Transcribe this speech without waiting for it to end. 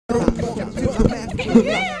Get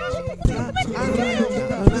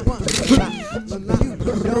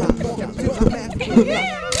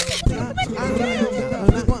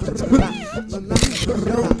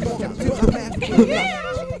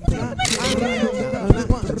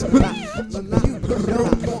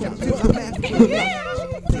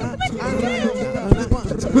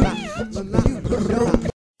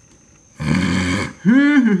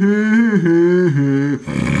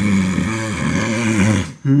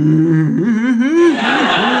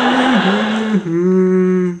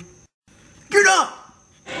up!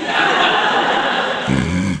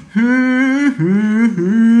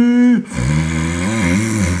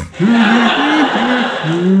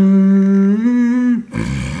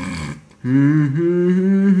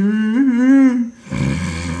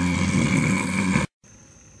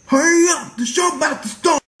 Hurry up, the show about to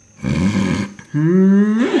start. We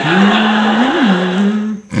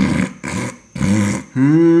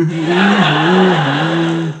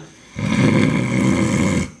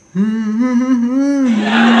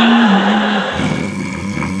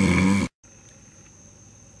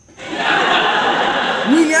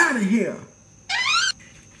out of here.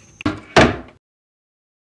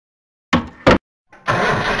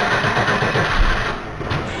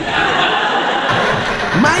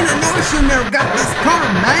 Man, I know you never got this car,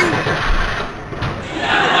 man.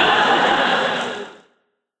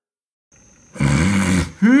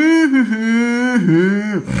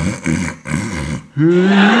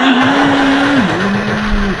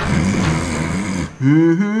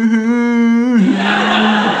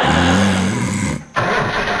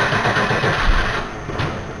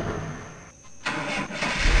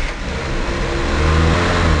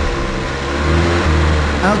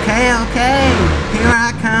 Okay, here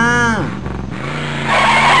I come.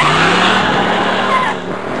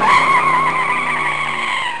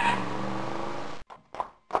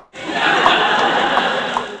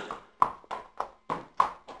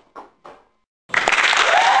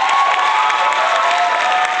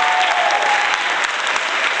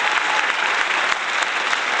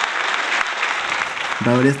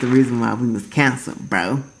 Bro, that's the reason why we was canceled,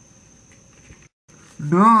 bro.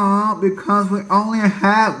 No, because we only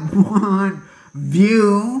had one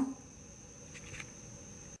view.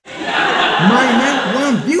 Mine, that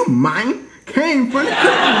one view, mine, came from the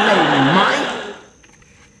cookie lady, mine.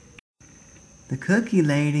 The cookie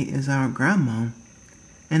lady is our grandma,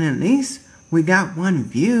 and at least we got one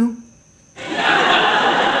view. 1,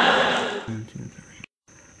 2, 3.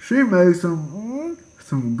 She made some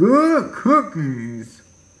good cookies.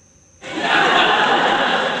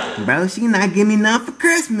 Bro, she not give me none for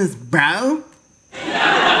Christmas, bro.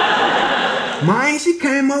 Man, she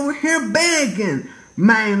came over here begging,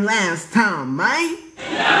 man, last time, man.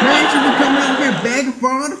 Man, she was coming over here begging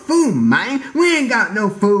for all the food, man. We ain't got no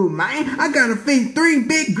food, man. I gotta feed 3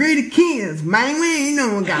 big greedy kids, man. We ain't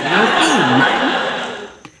no one got no food, man.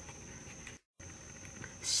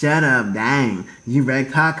 Shut up, dang. You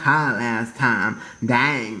wrecked her car last time.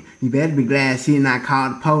 Dang. You better be glad she did not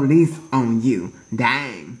call the police on you.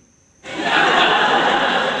 Dang.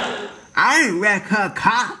 I didn't wreck her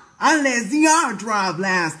car. I let ZR drive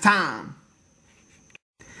last time.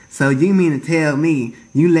 So you mean to tell me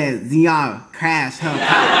you let ZR crash her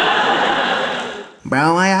car?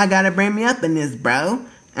 Bro, why y'all gotta bring me up in this, bro?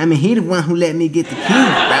 I mean, he the one who let me get the keys, bro.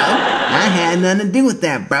 I had nothing to do with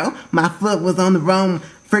that, bro. My foot was on the wrong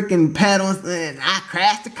freaking pedals and I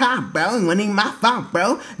crashed the car, bro. It wasn't even my fault,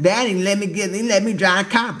 bro. Daddy let me drive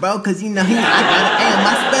the car, bro, cause you know I gotta aim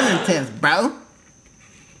my spelling test, bro.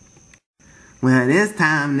 Well, this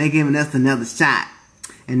time they giving us another shot.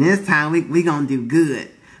 And this time we gonna do good.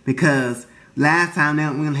 Because last time we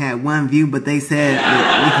only had one view, but they said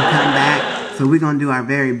that we can come back. So we're gonna do our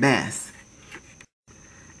very best.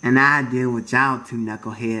 And I'll deal with y'all two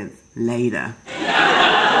knuckleheads later.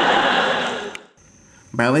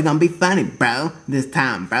 Bro, we gonna be funny, bro. This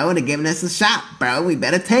time, bro. They're giving us a shot, bro. We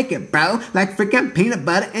better take it, bro. Like freaking peanut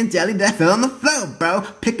butter and jelly that fell on the floor, bro.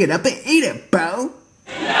 Pick it up and eat it, bro.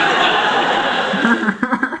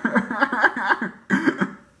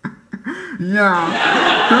 Yeah.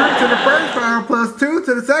 3 to the first power plus 2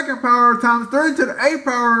 to the second power times 3 to the 8th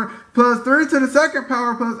power plus 3 to the second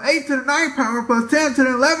power plus 8 to the 9th power plus 10 to the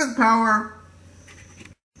 11th power.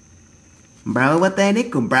 Bro, what that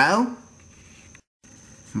equal, bro?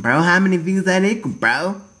 Bro, how many views that equal,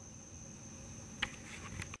 bro?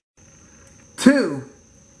 2.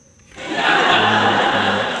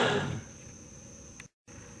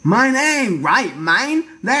 Mine ain't right, mine.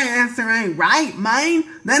 That answer ain't right, mine.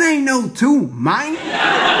 That ain't no 2, mine.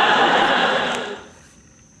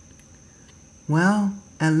 Well,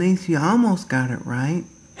 at least you almost got it right.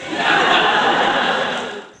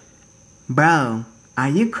 Bro, are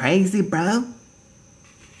you crazy, bro?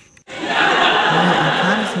 Well, I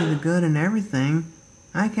try to see the good in everything.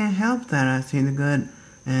 I can't help that I see the good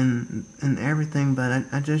in everything, but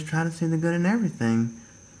I just try to see the good in everything.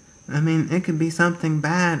 I mean, it could be something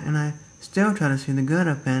bad, and I still try to see the good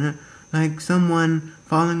up in it, like someone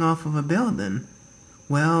falling off of a building.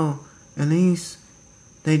 Well, at least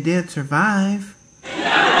they did survive.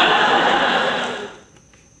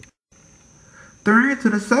 3 to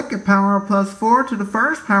the second power plus 4 to the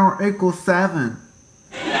first power equals 7.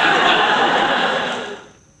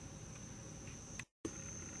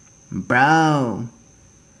 Bro,